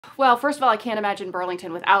Well, first of all, I can't imagine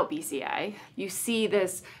Burlington without BCA. You see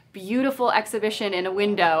this beautiful exhibition in a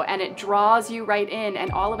window and it draws you right in,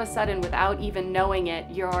 and all of a sudden, without even knowing it,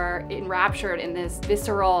 you're enraptured in this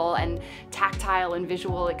visceral and tactile and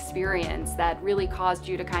visual experience that really caused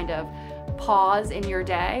you to kind of pause in your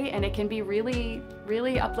day, and it can be really,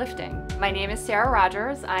 really uplifting. My name is Sarah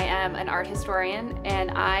Rogers. I am an art historian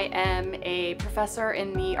and I am a professor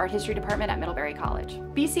in the art history department at Middlebury College.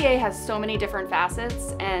 BCA has so many different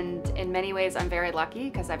facets, and in many ways I'm very lucky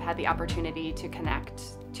because I've had the opportunity to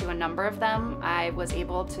connect to a number of them. I was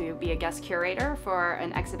able to be a guest curator for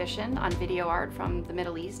an exhibition on video art from the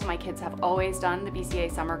Middle East. My kids have always done the BCA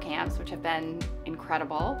summer camps, which have been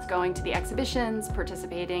incredible. Going to the exhibitions,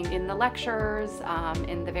 participating in the lectures,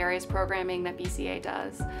 in the various programming that BCA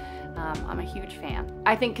does. I'm a huge fan.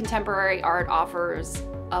 I think contemporary art offers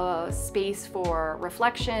a space for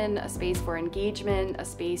reflection, a space for engagement, a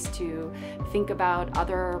space to think about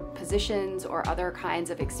other positions or other kinds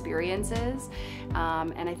of experiences.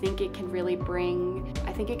 And I think it can really bring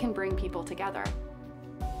people together.